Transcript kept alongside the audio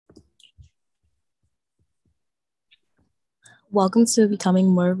Welcome to Becoming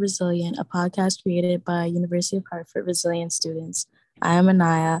More Resilient, a podcast created by University of Hartford Resilient students. I am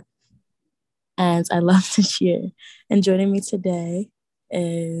Anaya, and I love this year. And joining me today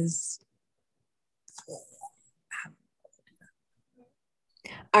is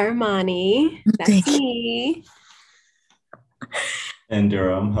Armani, that's thank me. And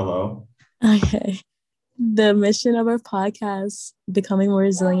Durham, hello. okay. The mission of our podcast, Becoming More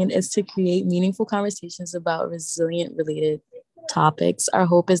Resilient, is to create meaningful conversations about resilient related topics. Our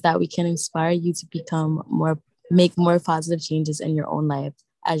hope is that we can inspire you to make more positive changes in your own life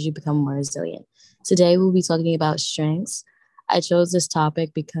as you become more resilient. Today, we'll be talking about strengths. I chose this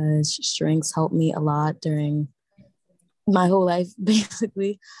topic because strengths helped me a lot during my whole life,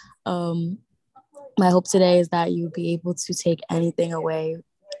 basically. Um, my hope today is that you'll be able to take anything away,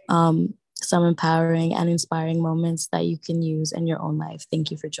 some empowering and inspiring moments that you can use in your own life.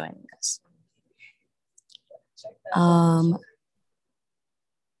 Thank you for joining us.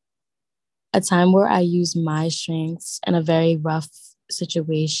 A time where I used my strengths in a very rough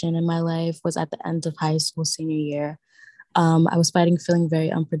situation in my life was at the end of high school senior year. I was fighting feeling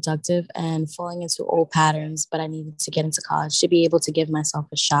very unproductive and falling into old patterns, but I needed to get into college to be able to give myself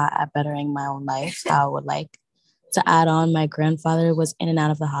a shot at bettering my own life how I would like. To add on, my grandfather was in and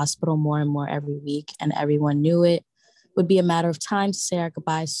out of the hospital more and more every week, and everyone knew it would be a matter of time to say our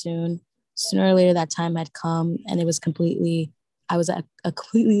goodbyes soon. Sooner or later, that time had come, and I was completely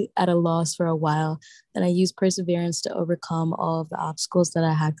at a loss for a while. Then I used perseverance to overcome all of the obstacles that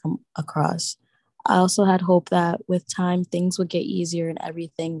I had come across. I also had hope that with time, things would get easier and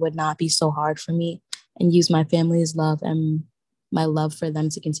everything would not be so hard for me, and use my family's love and my love for them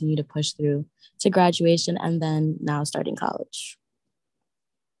to continue to push through to graduation and then now starting college.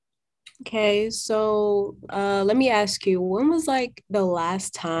 Okay, so let me ask you, when was like the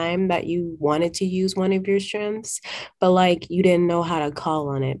last time that you wanted to use one of your strengths, but like you didn't know how to call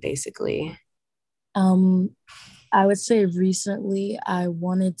on it, basically? Um, I would say recently I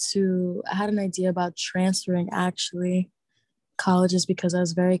had an idea about transferring actually colleges because I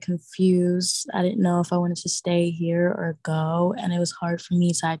was very confused. I didn't know if I wanted to stay here or go. And it was hard for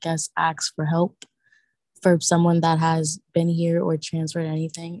me to, I guess, ask for help for someone that has been here or transferred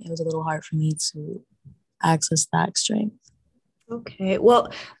anything. It was a little hard for me to access that strength. Okay,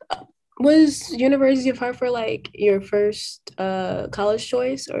 well, was University of Hartford like your first college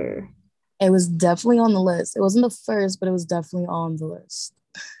choice or? It was definitely on the list. It wasn't the first, but it was definitely on the list.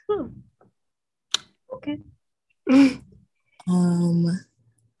 Hmm. Okay. Um,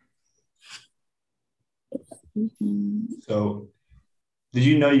 So, did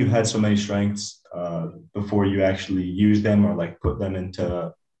you know you had so many strengths before you actually used them or like put them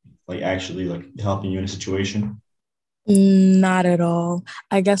into like actually like helping you in a situation? Not at all.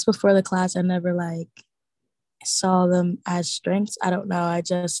 I guess before the class, I never saw them as strengths. I don't know. I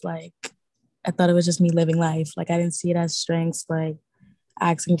thought it was just me living life. Like I didn't see it as strengths, like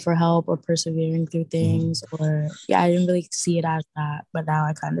asking for help or persevering through things, or yeah, I didn't really see it as that. But now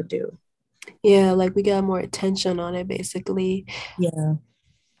I kind of do. Yeah, like we got more attention on it, basically. Yeah.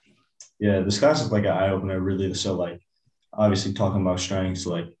 Yeah, this class is like an eye opener, really. So, like, obviously talking about strengths,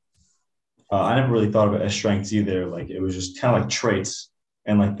 like, I never really thought of it as strengths either. Like, it was just kind of like traits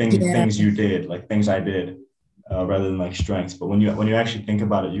and like Yeah. things you did, like things I did, rather than like strengths. But when you actually think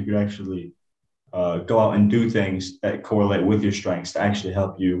about it, you could actually go out and do things that correlate with your strengths to actually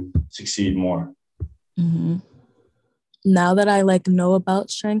help you succeed more. Mm-hmm. Now that I know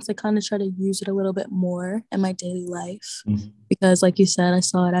about strengths, I kind of try to use it a little bit more in my daily life Mhm. because, like you said, I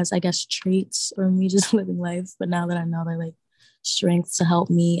saw it as I guess traits or me just living life. But now that I know they're strengths to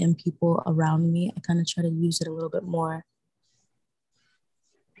help me and people around me, I kind of try to use it a little bit more.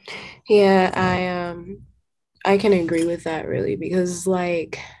 Yeah, I can agree with that really because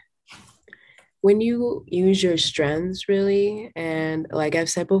like when you use your strengths really and like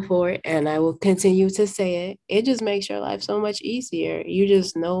I've said before and I will continue to say it, it just makes your life so much easier. You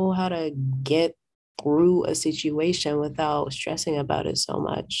just know how to get through a situation without stressing about it so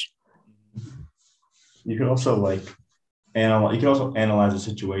much. You could also like analyze. You could also analyze a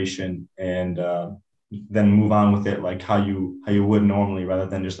situation and then move on with it, like how you would normally, rather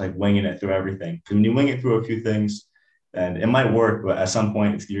than just like winging it through everything. Because when you wing it through a few things, then it might work, but at some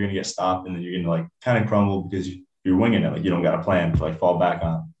point you're gonna get stopped, and then you're gonna like kind of crumble because you're winging it. Like you don't got a plan to like fall back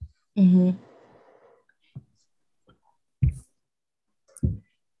on. Mm-hmm.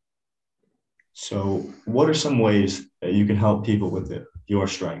 So, what are some ways that you can help people with your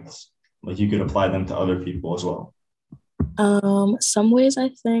strengths? Like you could apply them to other people as well. Some ways I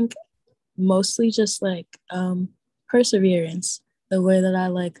think mostly just perseverance. The way that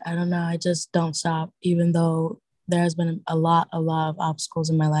I don't know, I just don't stop, even though there has been a lot of obstacles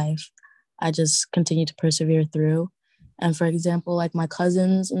in my life, I just continue to persevere through. And for example, like my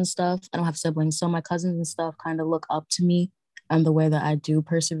cousins and stuff, I don't have siblings, so my cousins and stuff kind of look up to me and the way that I do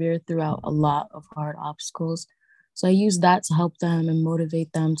persevere throughout a lot of hard obstacles. So I use that to help them and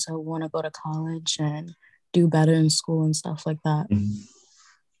motivate them to want to go to college and do better in school and stuff like that. Mhm.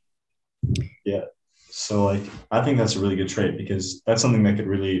 Yeah. So like I think that's a really good trait because that's something that could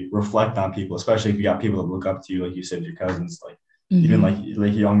really reflect on people, especially if you got people that look up to you, like you said, your cousins, like even Mm-hmm.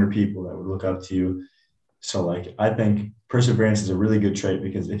 like younger people that would look up to you. So like I think perseverance is a really good trait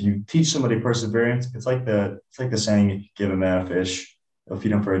because if you teach somebody perseverance, it's like the saying, if you give a man a fish, you'll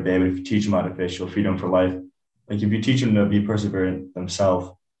feed him for a day, but if you teach him how to fish, you'll feed him for life. Like if you teach them to be perseverant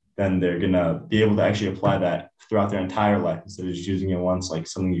themselves, then they're gonna be able to actually apply that throughout their entire life instead of just using it once, like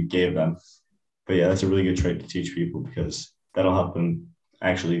something you gave them. But yeah, that's a really good trait to teach people because that'll help them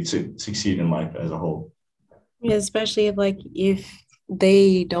actually succeed in life as a whole. Yeah, especially if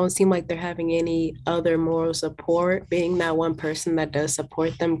they don't seem like they're having any other moral support, being that one person that does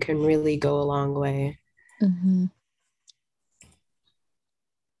support them can really go a long way. Mm-hmm.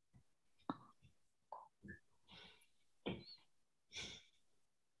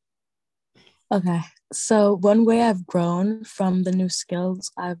 Okay. So one way I've grown from the new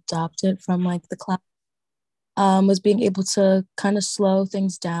skills I've adopted from like the class was being able to kind of slow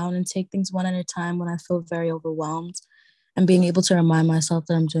things down and take things one at a time when I feel very overwhelmed, and being able to remind myself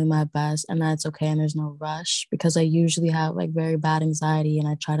that I'm doing my best and that it's okay and there's no rush, because I usually have like very bad anxiety and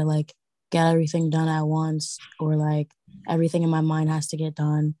I try to like get everything done at once, or like everything in my mind has to get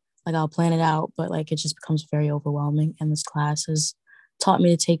done. Like I'll plan it out, but like it just becomes very overwhelming. And this class has taught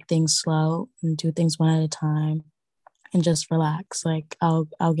me to take things slow and do things one at a time and just relax. Like I'll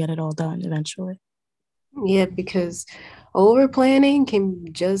get it all done eventually. Yeah, because over planning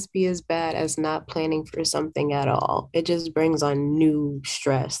can just be as bad as not planning for something at all. It just brings on new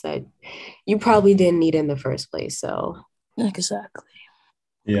stress that you probably didn't need in the first place. So, Exactly.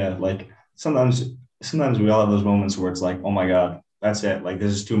 Yeah, like sometimes we all have those moments where it's like, oh my God, that's it. Like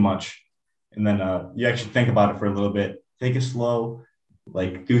this is too much. And then you actually think about it for a little bit, take it slow,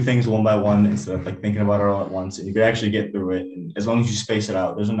 like do things one by one instead of like thinking about it all at once. And you can actually get through it. And as long as you space it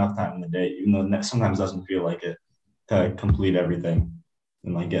out, there's enough time in the day, even though that sometimes doesn't feel like it, to complete everything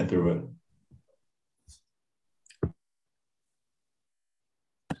and like get through it.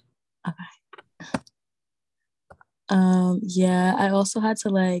 Okay. Yeah, I also had to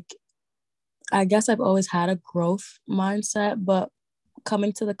like, I guess I've always had a growth mindset, but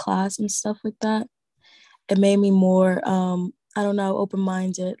coming to the class and stuff like that, it made me more I don't know,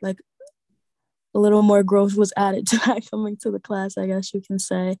 open-minded. Like a little more growth was added to that coming to the class, I guess you can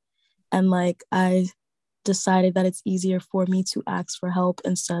say. And like I decided that it's easier for me to ask for help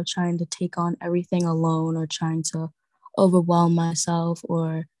instead of trying to take on everything alone or trying to overwhelm myself,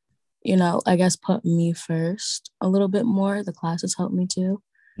 or I guess put me first a little bit more. The classes helped me too.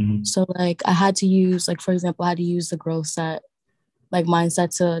 Mhm. So like I had to use, like for example, I had to use the growth set like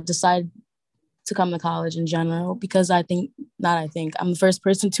mindset to decide to come to college in general, because I'm the first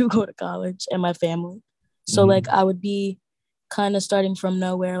person to go to college in my family. So like Mhm. I would be kind of starting from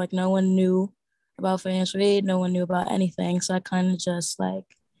nowhere. Like no one knew about financial aid, no one knew about anything. So I kind of just like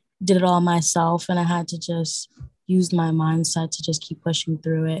did it all myself, and I had to just use my mindset to just keep pushing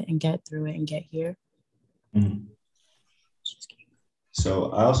through it and get through it and get here. Mhm.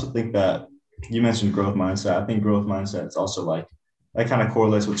 So I also think that you mentioned growth mindset. I think growth mindset is also like that kind of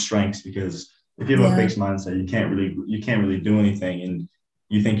correlates with strengths because if you have a Yeah. fixed mindset, you can't really do anything and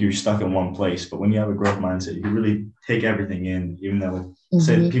you think you're stuck in one place. But when you have a growth mindset, you can really take everything in, even though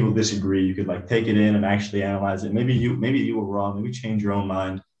say Mm-hmm. people disagree, you could like take it in and actually analyze it. Maybe you were wrong, maybe change your own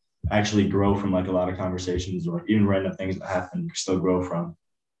mind, actually grow from like a lot of conversations or even random things that happen, you can still grow from.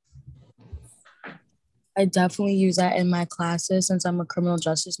 I definitely use that in my classes. Since I'm a criminal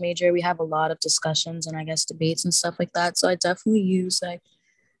justice major, we have a lot of discussions and I guess debates and stuff like that. So I definitely use like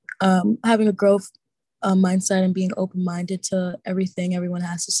having a growth mindset and being open minded to everything everyone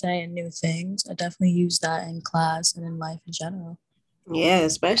has to say and new things. I definitely use that in class and in life in general. yeah,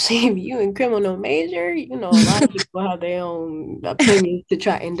 especially if you in criminal major, a lot of people have their own opinions to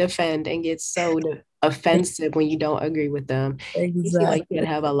try and defend and get so offensive when you don't agree with them. You seem like Exactly. you'd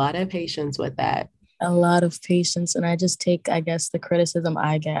have a lot of patience with that. A lot of patience. And I just take, I guess, the criticism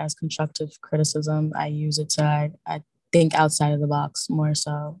I get as constructive criticism. I use it to, I think outside of the box more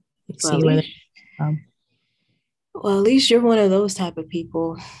so. Like, Well, at see where they least, come. well, at least you're one of those type of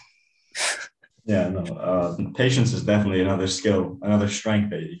people. Yeah, no, patience is definitely another skill, another strength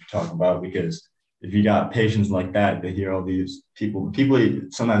that you can talk about because if you got patients like that, they hear all these people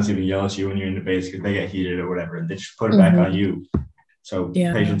sometimes even yell at you when you're in debates because they get heated or whatever, and they just put it back on you. So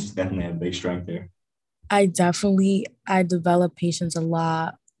Yeah. patience definitely have a big strength there. I developed patience a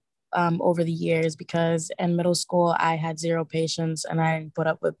lot over the years, because in middle school I had zero patience and I didn't put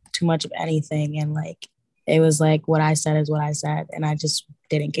up with too much of anything. And like, it was like, what I said is what I said. And I just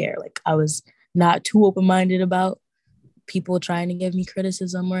didn't care. Like, I was not too open-minded about people trying to give me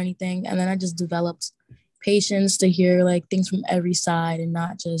criticism or anything. And then I just developed patience to hear like things from every side and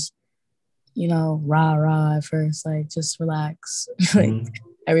not just, rah, rah at first. Like, just relax. Like,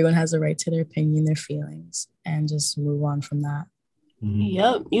 everyone has a right to their opinion, their feelings, and just move on from that.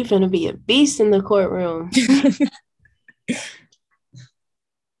 Yep, you're gonna be a beast in the courtroom.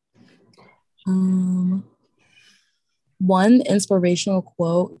 One inspirational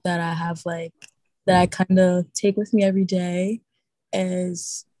quote that I have, like, that I kind of take with me every day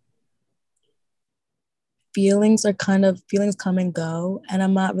is, feelings come and go, and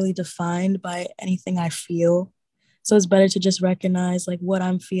I'm not really defined by anything I feel. So it's better to just recognize like what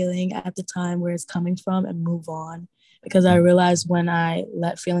I'm feeling at the time, where it's coming from, and move on. Because I realize when I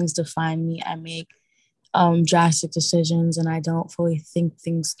let feelings define me, I make drastic decisions and I don't fully think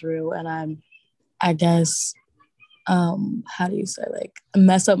things through. And I guess, how do you say, like,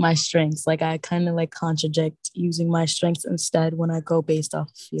 mess up my strengths. Like, I kind of like contradict using my strengths instead when I go based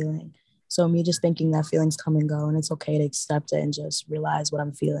off feeling. So me just thinking that feelings come and go, and it's okay to accept it and just realize what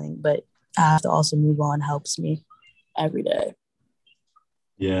I'm feeling. But I have to also move on helps me every day.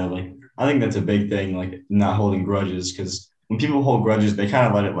 Yeah, like I think that's a big thing, like not holding grudges, because when people hold grudges, they kind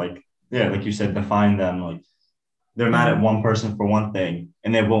of let it like you said, define them. Like they're mad at one person for one thing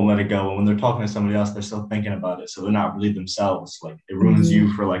and they won't let it go. And when they're talking to somebody else, they're still thinking about it. So they're not really themselves. Like it ruins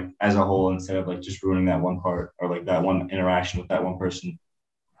you for like as a whole, instead of like just ruining that one part or like that one interaction with that one person.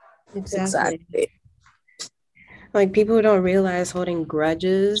 Exactly. Like, people don't realize holding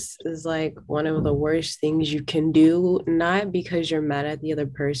grudges is like one of the worst things you can do, not because you're mad at the other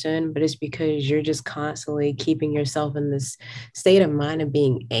person, but it's because you're just constantly keeping yourself in this state of mind of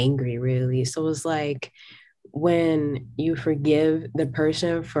being angry, really. So it's like, when you forgive the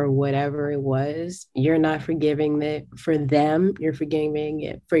person for whatever it was, you're not forgiving it for them, you're forgiving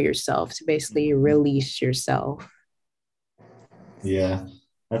it for yourself, to basically release yourself. Yeah.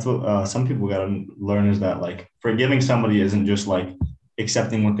 That's what some people got to learn, is that like forgiving somebody isn't just like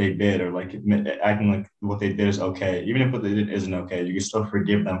accepting what they did or like acting like what they did is okay. Even if what they did isn't okay, you can still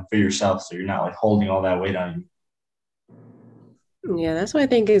forgive them for yourself. So you're not like holding all that weight on you. Yeah, that's why I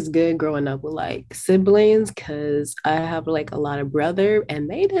think it's good growing up with like siblings, because I have like a lot of brother and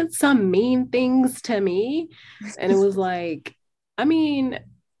they did some mean things to me. And it was like, I mean,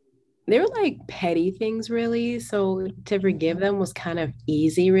 they were like petty things, really. So to forgive them was kind of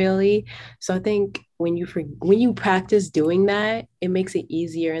easy, really. So I think when you practice doing that, it makes it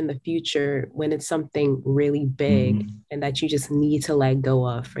easier in the future when it's something really big and that you just need to let go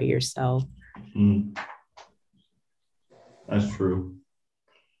of for yourself. That's true.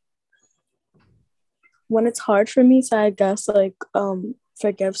 When it's hard for me to, I guess, like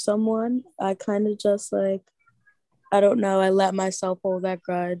forgive someone, I kind of just like, I don't know, I let myself hold that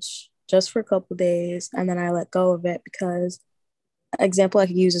grudge just for a couple days, and then I let go of it. Because example I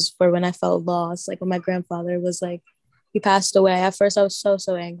could use is for when I felt lost, like when my grandfather was like, he passed away. At first I was so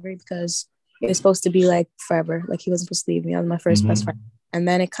angry because it was supposed to be like forever, like he wasn't supposed to leave me. I was my first best friend. And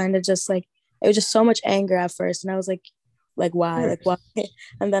then it kind of just like, it was just so much anger at first, and I was like why, like why?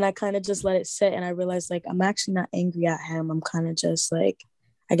 And then I kind of just let it sit, and I realized like I'm actually not angry at him, I'm kind of just like,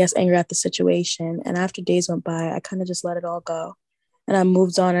 I guess, angry at the situation. And after days went by, I kind of just let it all go, and I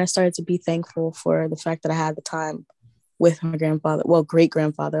moved on, and I started to be thankful for the fact that I had the time with my grandfather, well, great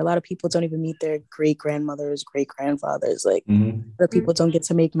grandfather. A lot of people don't even meet their great grandmothers, great grandfathers. Like, the people don't get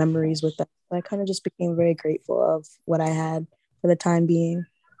to make memories with them. So I kind of just became very grateful of what I had for the time being.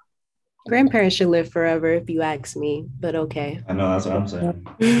 Grandparents should live forever, if you ask me, but okay. I know, that's what I'm saying.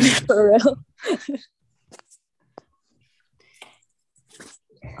 For real.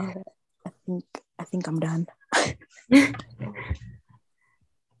 I think I'm done.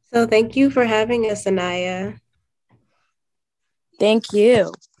 So thank you for having us, Anaya. Thank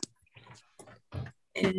you.